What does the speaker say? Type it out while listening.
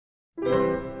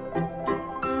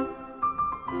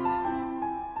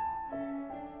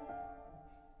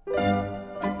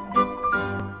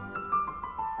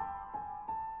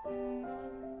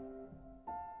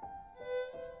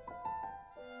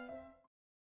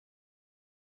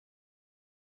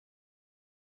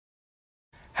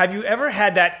Have you ever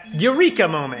had that eureka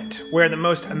moment where the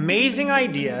most amazing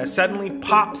idea suddenly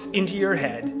pops into your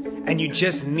head and you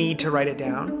just need to write it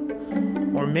down?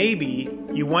 Or maybe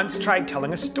you once tried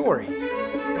telling a story.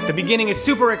 The beginning is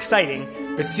super exciting,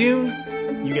 but soon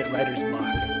you get writer's block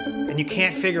and you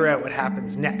can't figure out what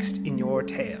happens next in your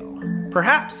tale.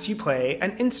 Perhaps you play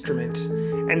an instrument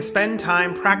and spend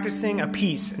time practicing a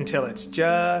piece until it's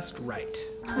just right.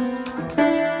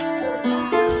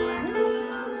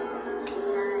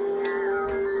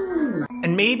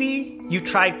 And maybe you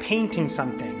tried painting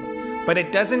something, but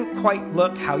it doesn't quite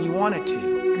look how you want it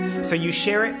to. So you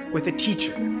share it with a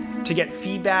teacher to get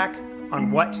feedback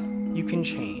on what you can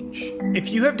change. If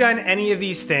you have done any of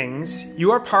these things,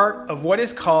 you are part of what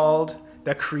is called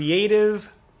the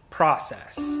creative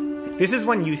process. This is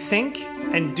when you think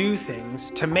and do things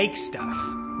to make stuff,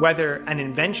 whether an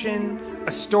invention,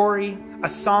 a story, a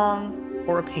song,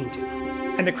 or a painting.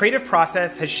 And the creative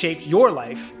process has shaped your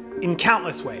life in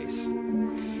countless ways.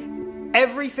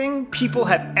 Everything people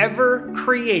have ever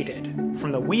created,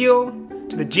 from the wheel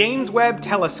to the James Webb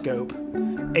Telescope,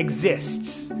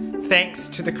 exists thanks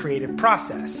to the creative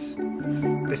process.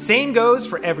 The same goes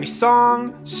for every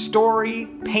song, story,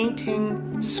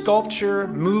 painting, sculpture,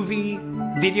 movie,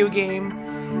 video game,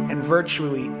 and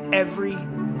virtually every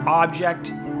object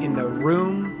in the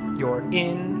room you're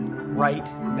in right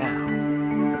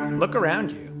now. Look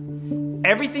around you.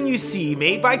 Everything you see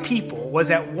made by people was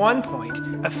at one point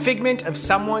a figment of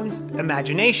someone's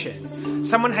imagination.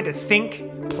 Someone had to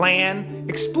think, plan,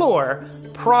 explore,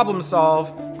 problem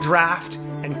solve, draft,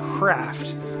 and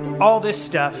craft all this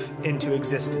stuff into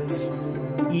existence.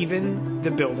 Even the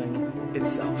building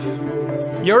itself.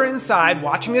 You're inside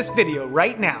watching this video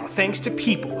right now thanks to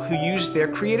people who used their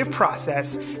creative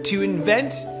process to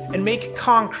invent and make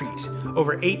concrete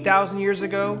over 8,000 years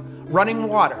ago, running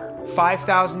water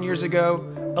 5,000 years ago,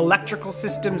 electrical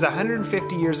systems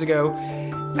 150 years ago,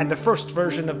 and the first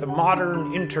version of the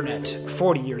modern internet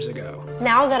 40 years ago.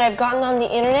 Now that I've gotten on the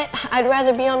internet, I'd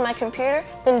rather be on my computer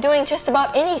than doing just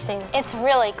about anything. It's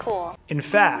really cool. In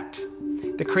fact,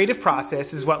 the creative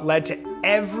process is what led to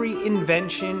every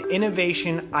invention,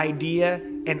 innovation, idea,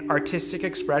 and artistic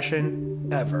expression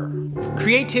ever.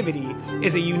 Creativity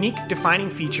is a unique defining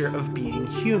feature of being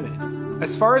human.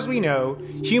 As far as we know,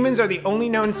 humans are the only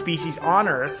known species on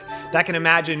Earth that can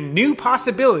imagine new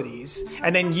possibilities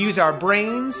and then use our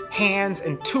brains, hands,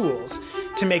 and tools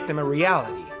to make them a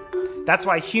reality. That's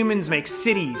why humans make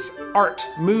cities, art,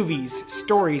 movies,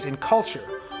 stories, and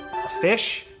culture, while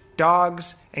fish,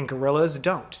 dogs, and gorillas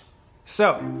don't.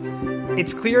 So,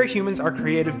 it's clear humans are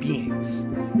creative beings,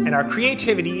 and our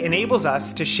creativity enables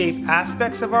us to shape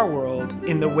aspects of our world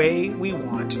in the way we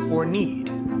want or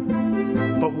need.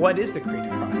 But what is the creative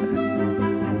process?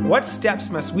 What steps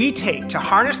must we take to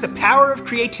harness the power of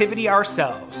creativity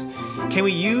ourselves? Can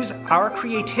we use our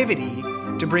creativity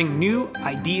to bring new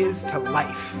ideas to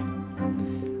life?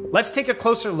 Let's take a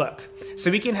closer look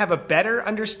so we can have a better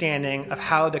understanding of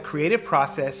how the creative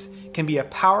process can be a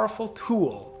powerful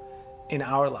tool in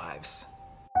our lives.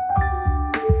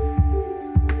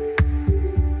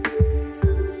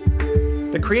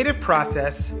 The creative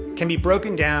process can be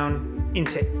broken down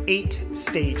into 8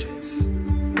 stages: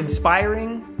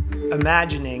 inspiring,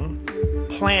 imagining,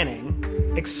 planning,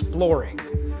 exploring,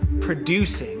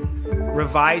 producing,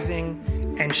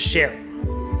 revising, and sharing.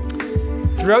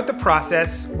 Throughout the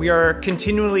process, we are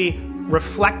continually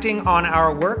reflecting on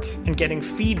our work and getting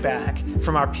feedback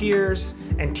from our peers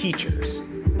and teachers.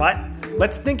 But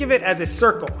let's think of it as a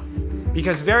circle,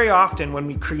 because very often when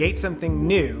we create something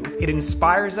new, it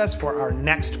inspires us for our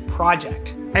next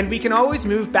project. And we can always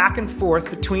move back and forth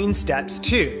between steps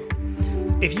too.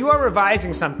 If you are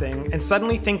revising something and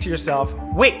suddenly think to yourself,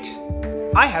 wait,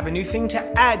 I have a new thing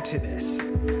to add to this,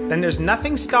 then there's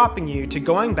nothing stopping you to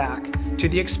going back to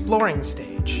the exploring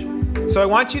stage. So I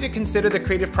want you to consider the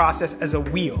creative process as a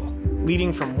wheel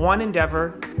leading from one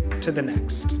endeavor to the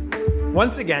next.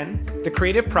 Once again, the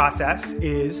creative process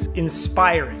is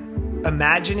inspiring,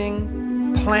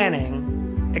 imagining,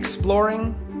 planning,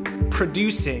 exploring,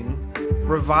 producing,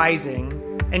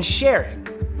 revising, and sharing,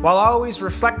 while always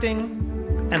reflecting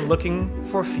and looking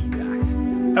for feedback.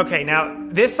 Okay, now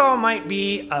this all might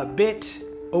be a bit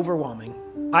overwhelming.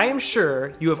 I am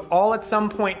sure you have all at some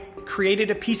point created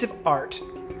a piece of art,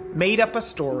 made up a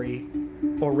story,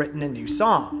 or written a new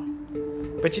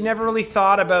song. But you never really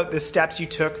thought about the steps you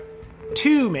took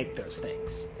to make those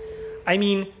things. I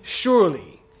mean,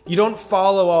 surely you don't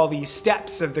follow all these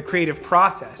steps of the creative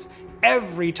process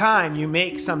every time you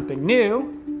make something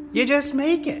new. You just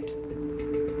make it.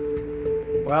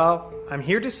 Well, I'm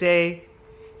here to say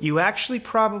you actually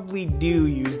probably do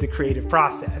use the creative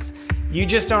process. You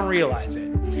just don't realize it.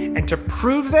 And to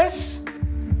prove this,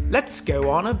 let's go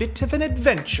on a bit of an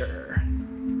adventure.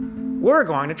 We're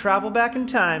going to travel back in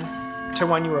time to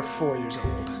when you were 4 years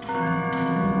old.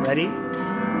 Ready?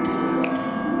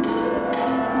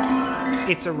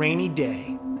 It's a rainy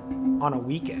day on a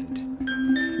weekend,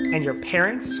 and your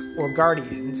parents or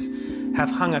guardians have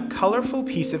hung a colorful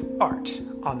piece of art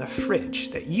on the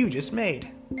fridge that you just made.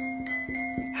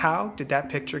 How did that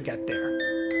picture get there?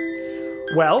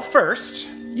 Well, first,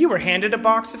 you were handed a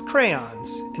box of crayons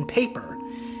and paper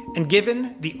and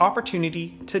given the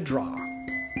opportunity to draw.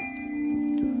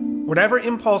 Whatever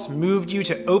impulse moved you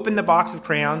to open the box of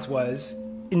crayons was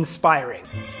inspiring.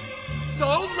 So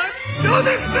let's do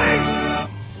this thing!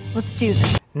 Let's do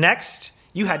this. Next,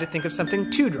 you had to think of something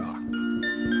to draw.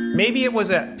 Maybe it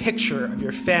was a picture of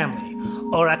your family,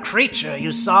 or a creature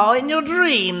you saw in your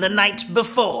dream the night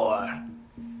before.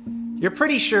 You're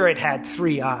pretty sure it had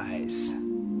 3 eyes.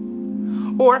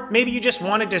 Or maybe you just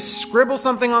wanted to scribble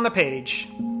something on the page.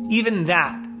 Even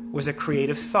that was a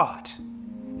creative thought.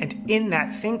 And in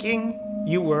that thinking,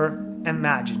 you were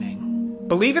imagining.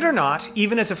 Believe it or not,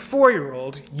 even as a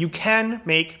 4-year-old, you can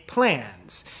make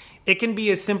plans. It can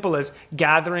be as simple as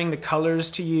gathering the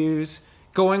colors to use,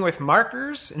 going with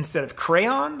markers instead of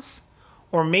crayons,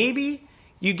 or maybe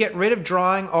you get rid of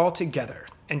drawing altogether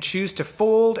and choose to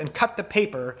fold and cut the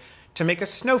paper to make a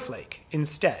snowflake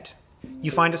instead.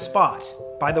 You find a spot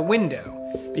by the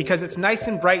window because it's nice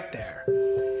and bright there,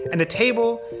 and the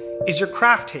table is your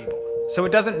craft table, so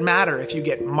it doesn't matter if you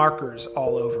get markers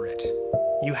all over it.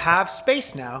 You have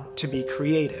space now to be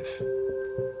creative.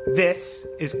 This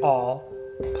is all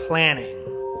planning.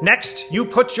 Next, you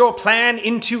put your plan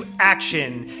into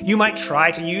action. You might try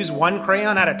to use one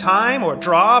crayon at a time or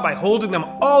draw by holding them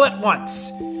all at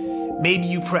once. Maybe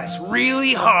you press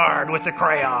really hard with the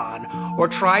crayon, or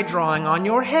try drawing on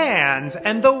your hands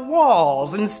and the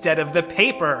walls instead of the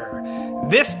paper.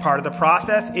 This part of the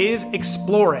process is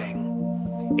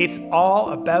exploring. It's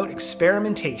all about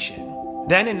experimentation.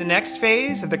 Then in the next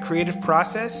phase of the creative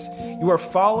process, you are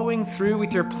following through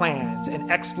with your plans and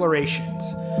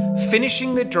explorations,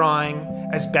 finishing the drawing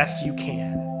as best you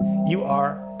can. You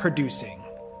are producing.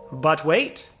 But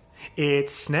wait,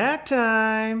 it's snack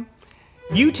time.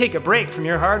 You take a break from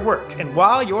your hard work, and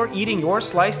while you're eating your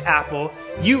sliced apple,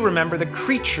 you remember the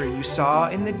creature you saw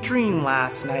in the dream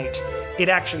last night. It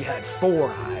actually had 4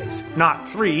 eyes, not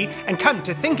 3, and come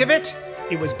to think of it,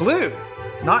 it was blue,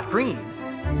 not green.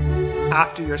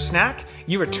 After your snack,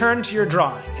 you return to your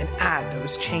drawing and add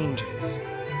those changes.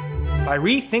 By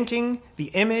rethinking the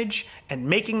image and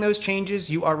making those changes,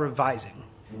 you are revising.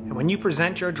 And when you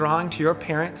present your drawing to your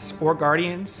parents or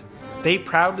guardians, they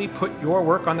proudly put your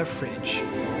work on the fridge.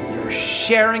 You're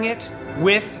sharing it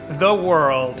with the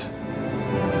world.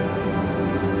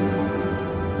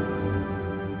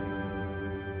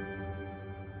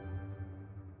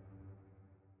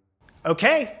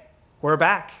 Okay, we're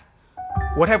back.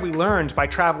 What have we learned by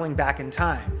traveling back in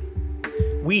time?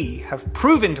 We have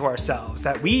proven to ourselves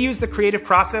that we use the creative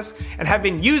process and have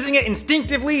been using it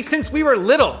instinctively since we were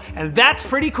little, and that's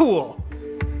pretty cool.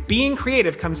 Being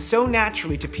creative comes so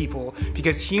naturally to people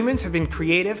because humans have been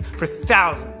creative for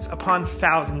thousands upon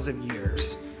thousands of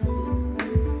years.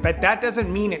 But that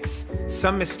doesn't mean it's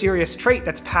some mysterious trait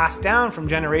that's passed down from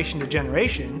generation to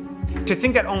generation. To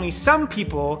think that only some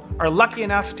people are lucky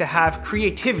enough to have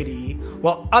creativity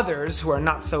while others who are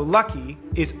not so lucky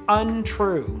is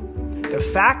untrue. The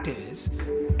fact is,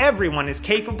 everyone is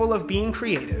capable of being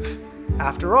creative.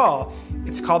 After all,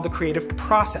 it's called the creative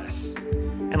process.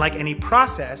 And like any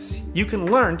process, you can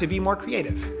learn to be more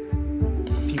creative.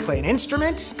 If you play an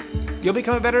instrument, you'll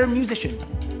become a better musician.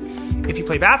 If you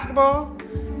play basketball,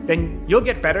 then you'll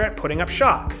get better at putting up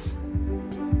shots.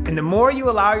 And the more you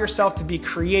allow yourself to be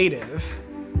creative,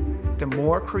 the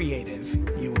more creative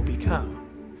you will become.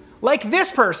 Like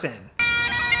this person.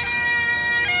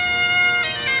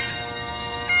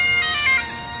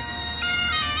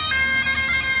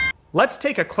 Let's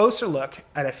take a closer look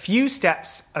at a few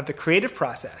steps of the creative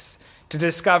process to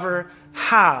discover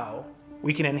how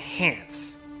we can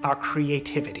enhance our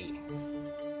creativity.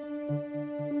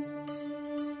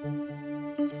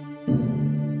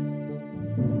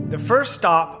 The first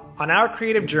stop on our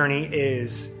creative journey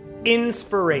is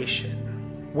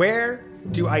inspiration. Where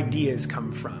do ideas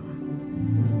come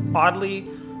from? Oddly,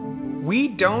 we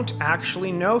don't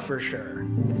actually know for sure.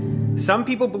 Some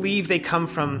people believe they come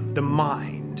from the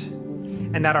mind,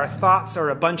 and that our thoughts are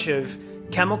a bunch of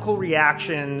chemical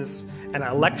reactions and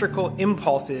electrical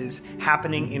impulses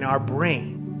happening in our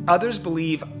brain. Others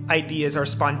believe ideas are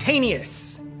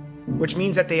spontaneous, which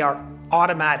means that they are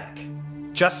automatic,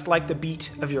 just like the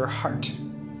beat of your heart.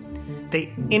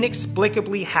 They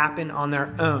inexplicably happen on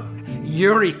their own.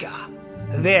 Eureka!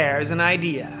 There's an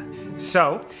idea.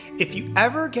 So, if you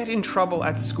ever get in trouble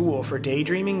at school for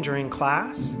daydreaming during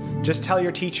class, just tell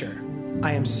your teacher,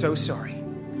 "I am so sorry,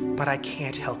 but I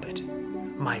can't help it.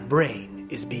 My brain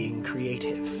is being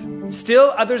creative."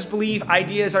 Still, others believe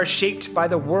ideas are shaped by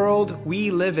the world we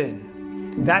live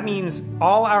in. That means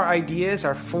all our ideas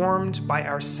are formed by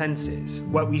our senses,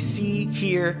 what we see,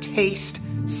 hear, taste,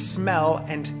 smell,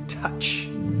 and touch.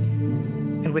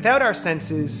 And without our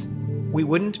senses, we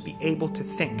wouldn't be able to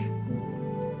think.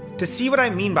 To see what I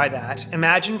mean by that,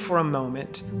 imagine for a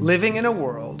moment living in a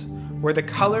world where the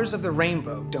colors of the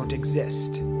rainbow don't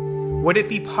exist. Would it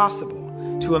be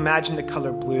possible to imagine the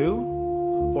color blue,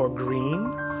 or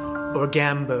green, or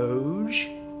gamboge?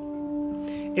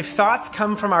 If thoughts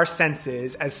come from our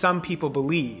senses, as some people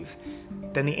believe,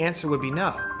 then the answer would be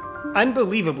no.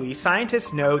 Unbelievably,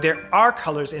 scientists know there are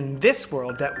colors in this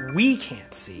world that we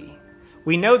can't see.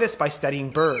 We know this by studying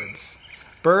birds.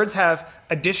 Birds have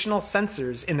additional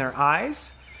sensors in their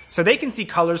eyes, so they can see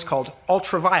colors called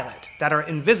ultraviolet that are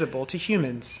invisible to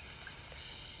humans.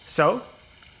 So,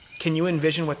 can you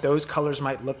envision what those colors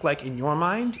might look like in your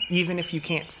mind, even if you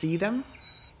can't see them?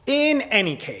 In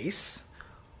any case,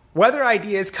 whether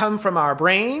ideas come from our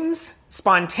brains,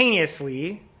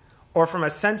 spontaneously, or from a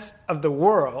sense of the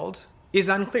world is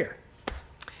unclear.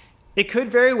 It could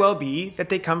very well be that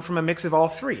they come from a mix of all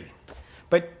three,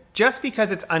 but just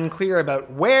because it's unclear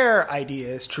about where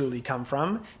ideas truly come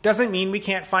from doesn't mean we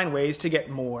can't find ways to get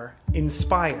more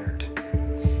inspired.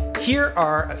 Here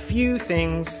are a few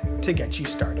things to get you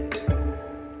started.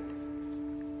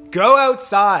 Go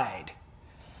outside.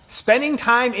 Spending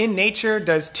time in nature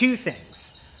does two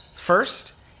things.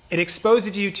 First, it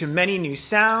exposes you to many new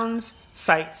sounds,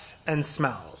 sights, and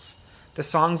smells. The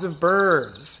songs of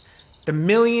birds, the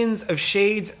millions of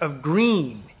shades of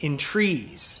green in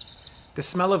trees, the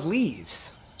smell of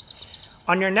leaves.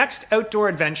 On your next outdoor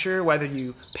adventure, whether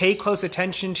you pay close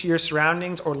attention to your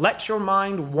surroundings or let your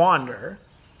mind wander,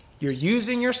 you're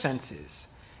using your senses,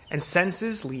 and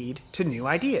senses lead to new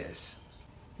ideas.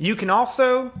 You can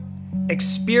also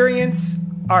experience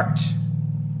art.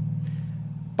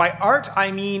 By art,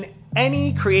 I mean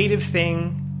any creative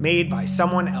thing made by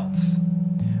someone else.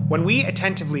 When we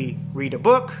attentively read a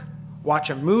book, watch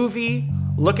a movie,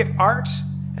 look at art,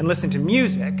 and listen to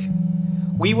music,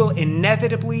 we will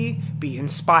inevitably be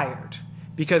inspired,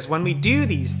 because when we do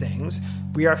these things,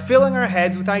 we are filling our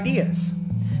heads with ideas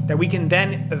that we can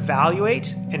then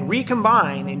evaluate and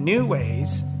recombine in new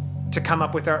ways to come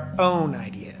up with our own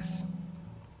ideas.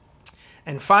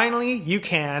 And finally, you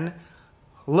can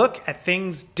look at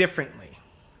things differently.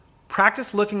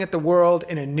 Practice looking at the world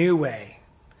in a new way.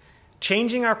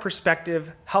 Changing our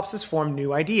perspective helps us form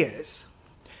new ideas.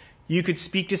 You could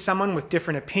speak to someone with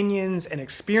different opinions and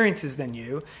experiences than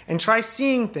you and try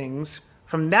seeing things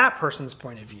from that person's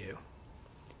point of view.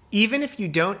 Even if you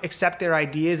don't accept their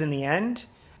ideas in the end,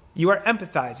 you are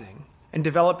empathizing and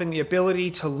developing the ability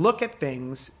to look at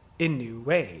things in new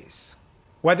ways.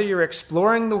 Whether you're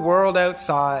exploring the world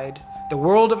outside, the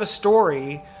world of a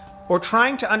story, or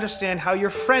trying to understand how your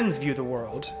friends view the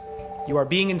world, you are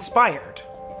being inspired.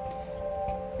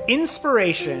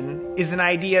 Inspiration is an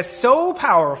idea so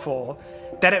powerful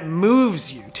that it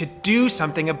moves you to do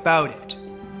something about it.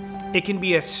 It can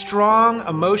be a strong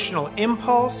emotional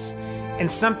impulse and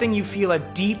something you feel a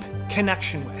deep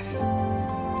connection with.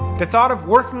 The thought of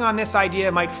working on this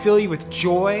idea might fill you with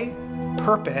joy,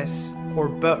 purpose, or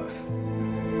both.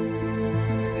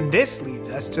 And this leads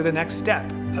us to the next step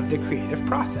of the creative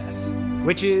process,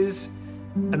 which is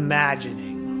imagining.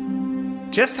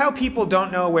 Just how people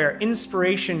don't know where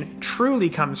inspiration truly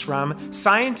comes from,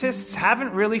 scientists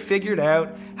haven't really figured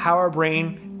out how our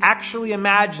brain actually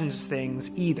imagines things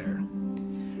either.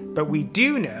 But we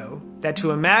do know that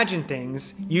to imagine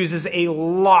things uses a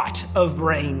lot of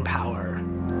brain power.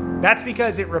 That's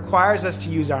because it requires us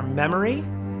to use our memory,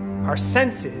 our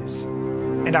senses,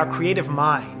 and our creative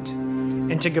mind,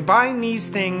 and to combine these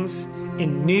things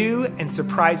in new and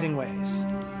surprising ways.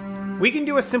 We can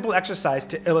do a simple exercise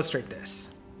to illustrate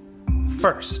this.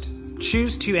 First,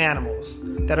 choose two animals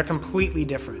that are completely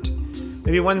different.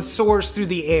 Maybe one soars through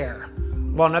the air,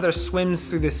 while another swims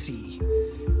through the sea.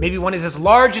 Maybe one is as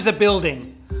large as a building,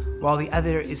 while the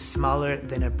other is smaller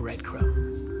than a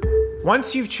breadcrumb.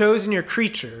 Once you've chosen your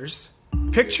creatures,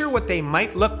 Picture what they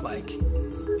might look like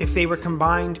if they were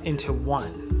combined into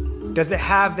one. Does it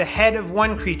have the head of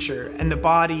one creature and the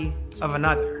body of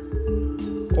another?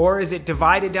 Or is it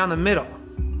divided down the middle?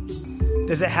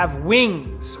 Does it have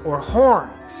wings or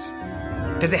horns?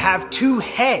 Does it have two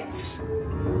heads?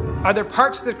 Are there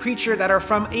parts of the creature that are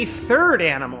from a third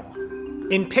animal?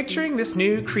 In picturing this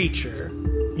new creature,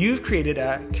 you've created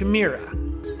a chimera.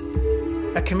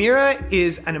 A chimera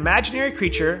is an imaginary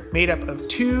creature made up of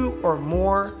two or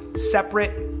more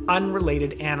separate,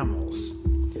 unrelated animals.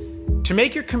 To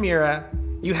make your chimera,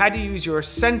 you had to use your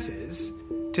senses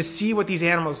to see what these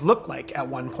animals looked like at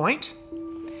one point,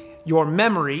 your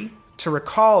memory to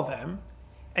recall them,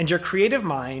 and your creative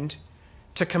mind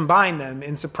to combine them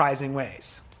in surprising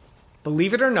ways.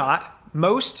 Believe it or not,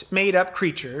 most made-up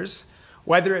creatures,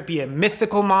 whether it be a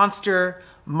mythical monster,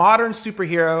 modern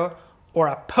superhero, or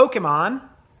a Pokemon,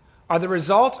 are the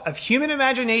result of human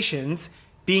imaginations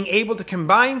being able to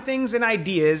combine things and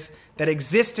ideas that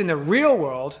exist in the real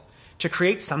world to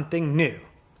create something new.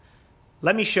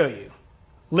 Let me show you.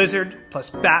 Lizard plus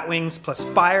bat wings plus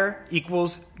fire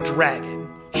equals dragon.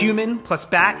 Human plus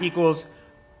bat equals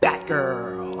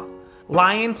Batgirl.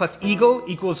 Lion plus eagle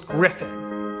equals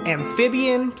Gryphon.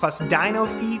 Amphibian plus dino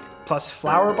feet plus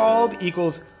flower bulb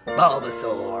equals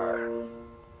Bulbasaur.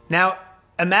 Now,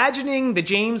 imagining the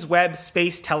James Webb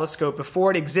Space Telescope before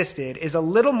it existed is a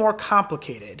little more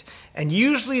complicated, and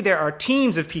usually there are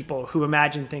teams of people who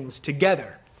imagine things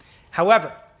together.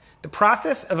 However, the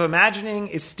process of imagining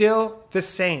is still the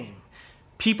same.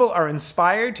 People are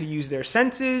inspired to use their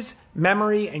senses,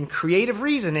 memory, and creative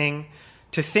reasoning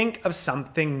to think of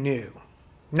something new.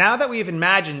 Now that we have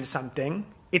imagined something,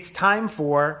 it's time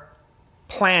for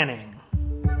planning.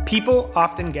 People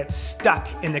often get stuck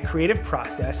in the creative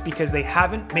process because they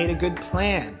haven't made a good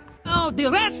plan. Now,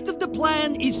 the rest of the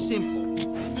plan is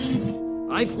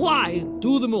simple. I fly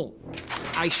to the moon.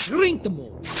 I shrink the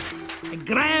moon. I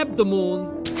grab the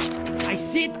moon. I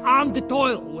sit on the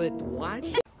toilet.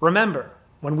 What? Remember,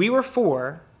 when we were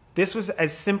 4, this was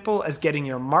as simple as getting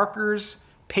your markers,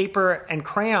 paper, and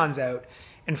crayons out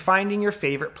and finding your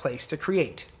favorite place to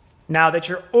create. Now that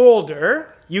you're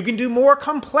older, you can do more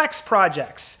complex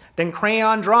projects than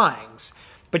crayon drawings,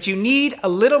 but you need a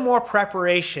little more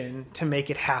preparation to make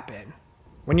it happen.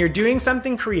 When you're doing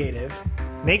something creative,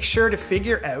 make sure to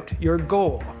figure out your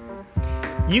goal.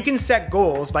 You can set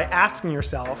goals by asking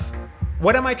yourself,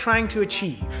 what am I trying to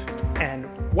achieve? And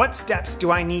what steps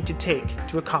do I need to take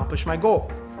to accomplish my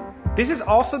goal? This is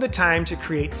also the time to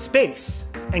create space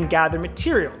and gather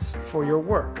materials for your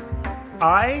work.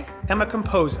 I am a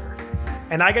composer,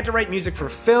 and I get to write music for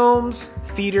films,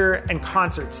 theater, and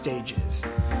concert stages.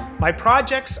 My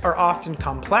projects are often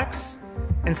complex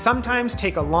and sometimes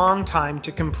take a long time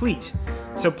to complete,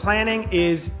 so planning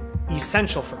is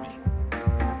essential for me.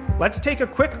 Let's take a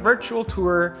quick virtual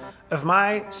tour of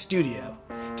my studio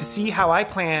to see how I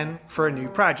plan for a new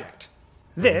project.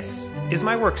 This is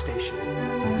my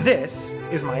workstation. This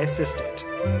is my assistant.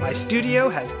 My studio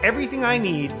has everything I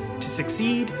need to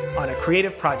succeed on a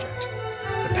creative project.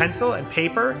 The pencil and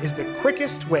paper is the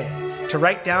quickest way to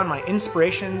write down my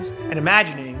inspirations and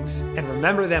imaginings and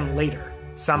remember them later.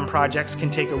 Some projects can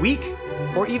take a week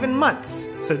or even months,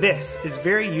 so this is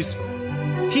very useful.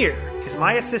 Here is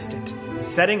my assistant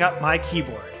setting up my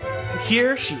keyboard. And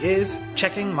here she is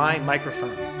checking my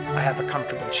microphone. I have a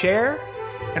comfortable chair,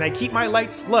 and I keep my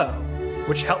lights low,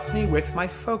 which helps me with my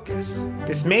focus.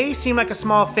 This may seem like a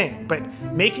small thing, but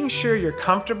making sure you're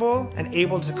comfortable and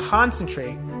able to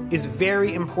concentrate is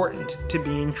very important to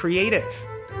being creative.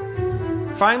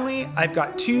 Finally, I've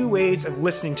got 2 ways of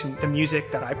listening to the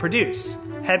music that I produce: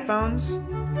 headphones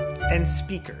and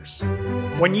speakers.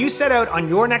 When you set out on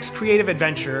your next creative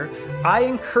adventure, I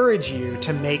encourage you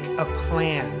to make a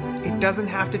plan. It doesn't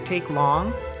have to take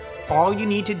long. All you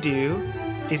need to do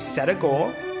is set a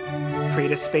goal,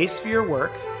 create a space for your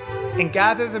work, and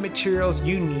gather the materials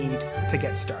you need to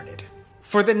get started.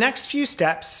 For the next few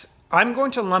steps, I'm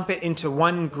going to lump it into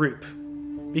one group,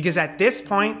 because at this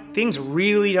point, things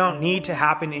really don't need to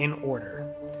happen in order.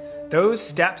 Those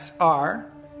steps are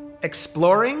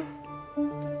exploring,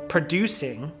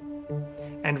 producing,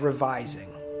 and revising.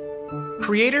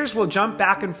 Creators will jump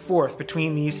back and forth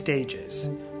between these stages,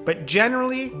 but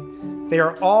generally, they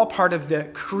are all part of the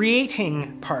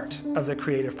creating part of the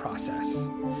creative process.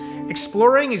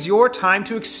 Exploring is your time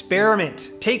to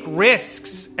experiment, take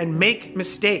risks, and make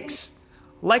mistakes,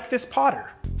 like this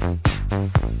potter.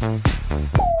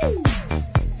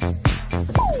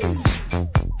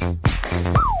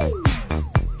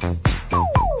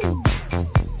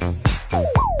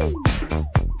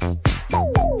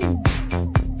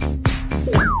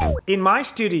 In In my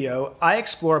studio, I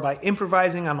explore by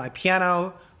improvising on my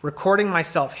piano, recording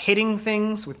myself hitting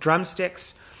things with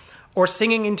drumsticks, or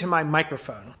singing into my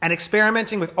microphone, and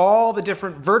experimenting with all the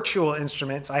different virtual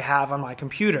instruments I have on my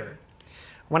computer.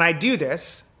 When I do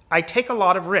this, I take a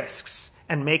lot of risks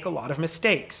and make a lot of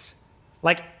mistakes.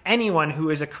 Like anyone who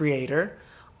is a creator,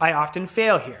 I often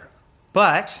fail here.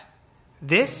 But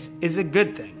this is a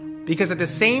good thing, because at the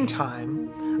same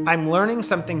time, I'm learning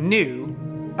something new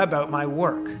about my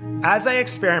work. As I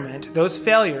experiment, those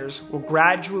failures will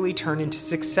gradually turn into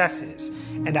successes,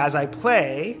 and as I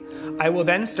play, I will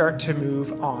then start to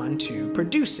move on to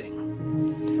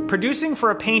producing. Producing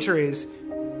for a painter is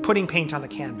putting paint on the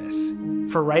canvas.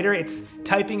 For a writer, it's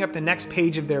typing up the next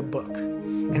page of their book.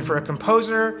 And for a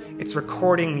composer, it's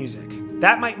recording music.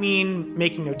 That might mean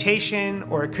making notation,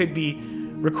 or it could be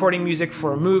recording music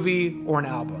for a movie or an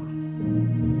album.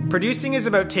 Producing is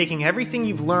about taking everything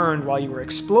you've learned while you were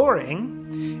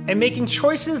exploring and making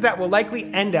choices that will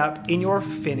likely end up in your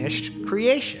finished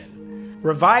creation.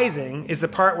 Revising is the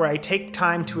part where I take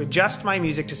time to adjust my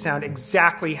music to sound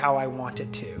exactly how I want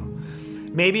it to.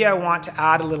 Maybe I want to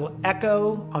add a little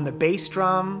echo on the bass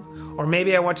drum, or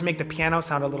maybe I want to make the piano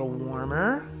sound a little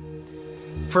warmer.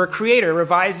 For a creator,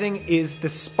 revising is the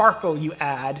sparkle you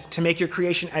add to make your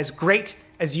creation as great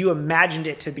as you imagined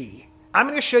it to be. I'm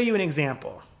going to show you an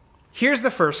example. Here's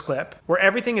the first clip where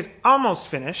everything is almost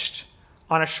finished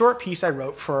on a short piece I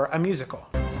wrote for a musical.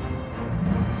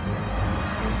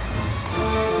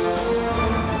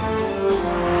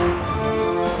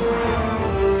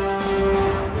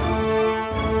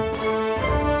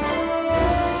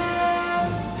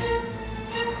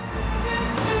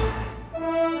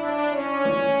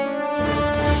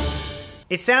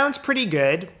 It sounds pretty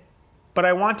good, but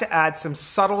I want to add some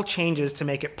subtle changes to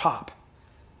make it pop.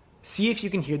 See if you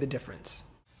can hear the difference.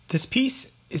 This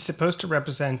piece is supposed to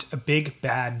represent a big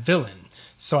bad villain,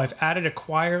 so I've added a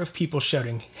choir of people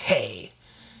shouting, "Hey!"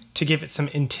 to give it some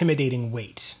intimidating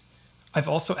weight. I've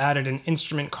also added an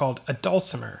instrument called a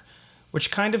dulcimer, which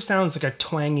kind of sounds like a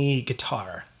twangy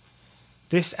guitar.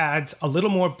 This adds a little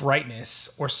more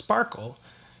brightness or sparkle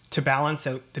to balance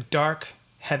out the dark,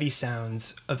 heavy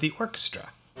sounds of the orchestra.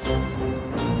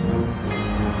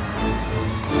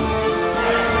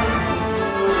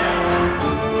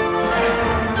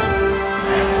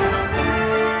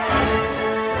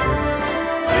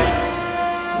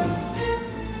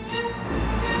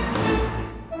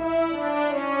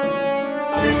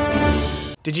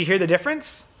 Did you hear the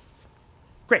difference?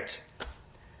 Great.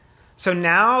 So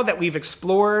now that we've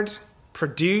explored,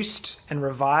 produced, and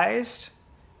revised,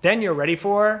 then you're ready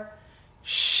for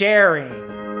sharing.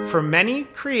 For many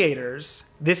creators,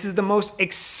 this is the most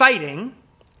exciting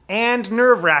and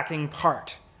nerve-wracking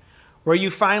part, where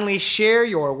you finally share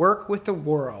your work with the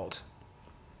world.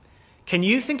 Can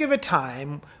you think of a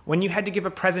time when you had to give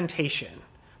a presentation,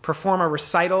 perform a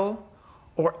recital,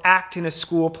 or act in a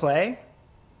school play?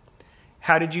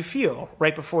 How did you feel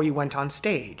right before you went on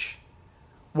stage?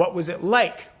 What was it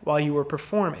like while you were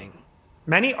performing?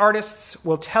 Many artists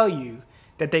will tell you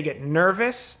that they get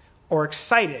nervous or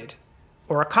excited,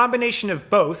 or a combination of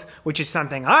both, which is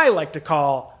something I like to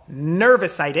call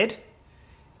nervous-ited,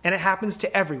 and it happens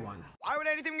to everyone. Why would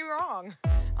anything be wrong?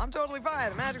 I'm totally fine.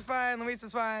 The magic's fine.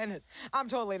 Luisa's fine. I'm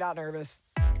totally not nervous.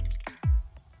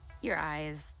 Your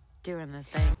eyes doing the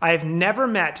thing. I have never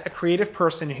met a creative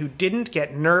person who didn't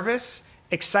get nervous,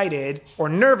 excited, or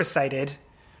nervous-ited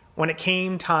when it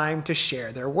came time to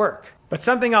share their work. But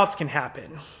something else can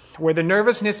happen, where the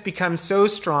nervousness becomes so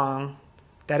strong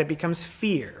that it becomes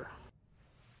fear.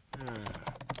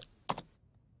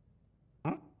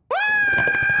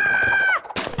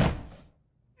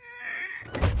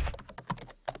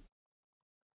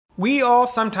 We all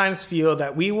sometimes feel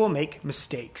that we will make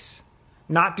mistakes,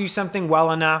 not do something well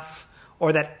enough,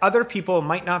 or that other people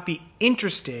might not be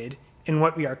interested in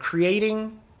what we are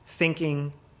creating,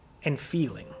 thinking, and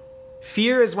feeling.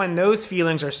 Fear is when those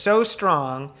feelings are so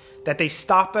strong that they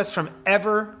stop us from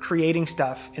ever creating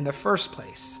stuff in the first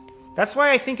place. That's why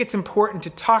I think it's important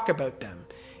to talk about them,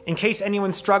 in case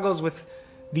anyone struggles with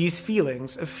these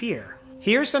feelings of fear.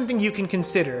 Here's something you can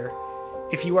consider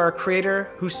if you are a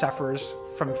creator who suffers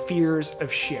from fears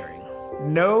of sharing.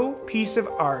 No piece of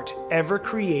art ever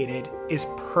created is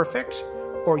perfect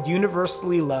or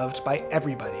universally loved by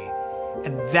everybody.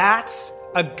 And that's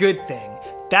a good thing.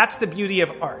 That's the beauty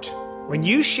of art. When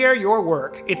you share your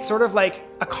work, it's sort of like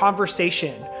a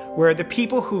conversation where the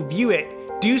people who view it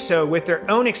do so with their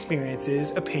own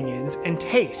experiences, opinions, and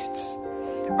tastes.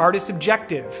 Art is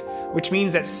subjective, which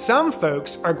means that some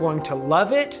folks are going to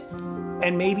love it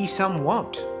and maybe some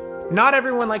won't. Not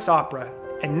everyone likes opera.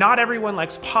 And not everyone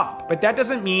likes pop, but that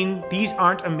doesn't mean these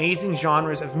aren't amazing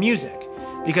genres of music,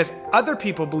 because other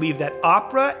people believe that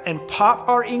opera and pop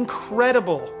are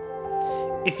incredible.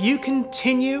 If you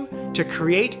continue to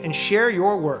create and share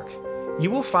your work,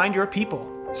 you will find your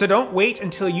people. So don't wait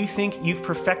until you think you've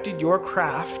perfected your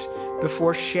craft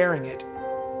before sharing it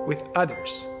with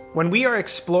others. When we are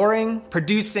exploring,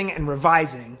 producing, and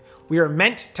revising, we are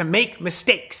meant to make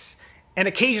mistakes and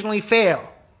occasionally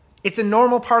fail. It's a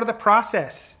normal part of the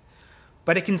process,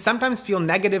 but it can sometimes feel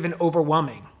negative and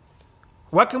overwhelming.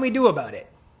 What can we do about it?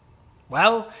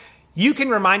 Well, you can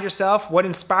remind yourself what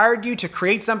inspired you to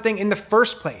create something in the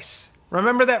first place.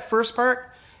 Remember that first part?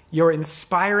 Your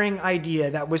inspiring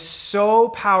idea that was so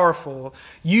powerful,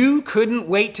 you couldn't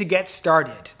wait to get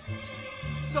started.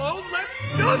 So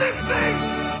let's do this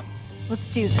thing! Let's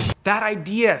do this. That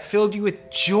idea filled you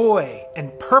with joy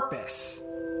and purpose.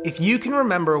 If you can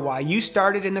remember why you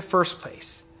started in the first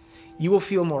place, you will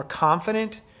feel more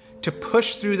confident to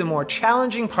push through the more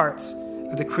challenging parts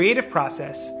of the creative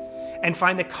process and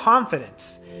find the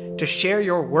confidence to share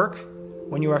your work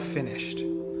when you are finished.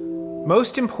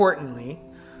 Most importantly,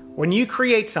 when you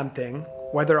create something,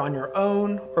 whether on your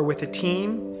own or with a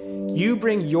team, you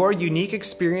bring your unique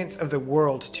experience of the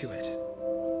world to it.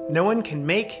 No one can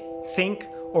make, think,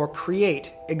 or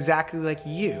create exactly like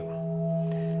you.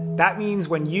 That means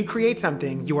when you create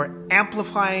something, you are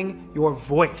amplifying your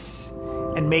voice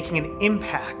and making an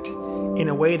impact in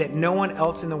a way that no one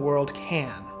else in the world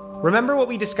can. Remember what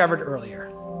we discovered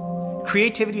earlier.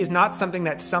 Creativity is not something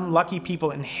that some lucky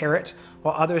people inherit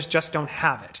while others just don't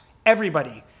have it.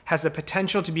 Everybody has the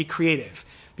potential to be creative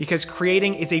because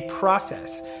creating is a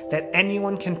process that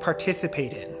anyone can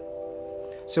participate in.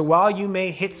 So while you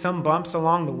may hit some bumps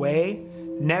along the way,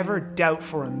 never doubt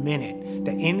for a minute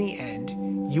that in the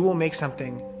end, you will make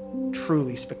something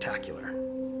truly spectacular.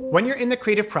 When you're in the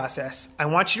creative process, I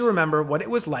want you to remember what it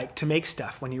was like to make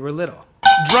stuff when you were little.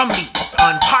 Drum beats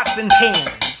on pots and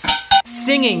pans,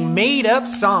 singing made-up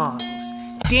songs,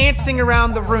 dancing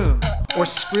around the room, or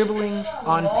scribbling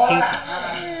on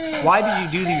paper. Why did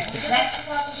you do these things?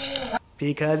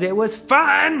 Because it was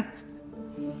fun!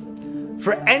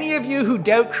 For any of you who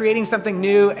doubt creating something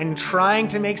new and trying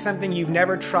to make something you've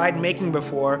never tried making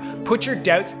before, put your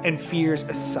doubts and fears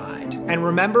aside. And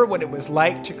remember what it was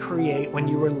like to create when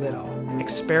you were little.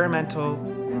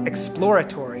 Experimental,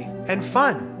 exploratory, and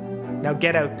fun. Now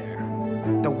get out there.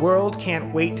 The world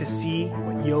can't wait to see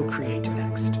what you'll create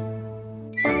next.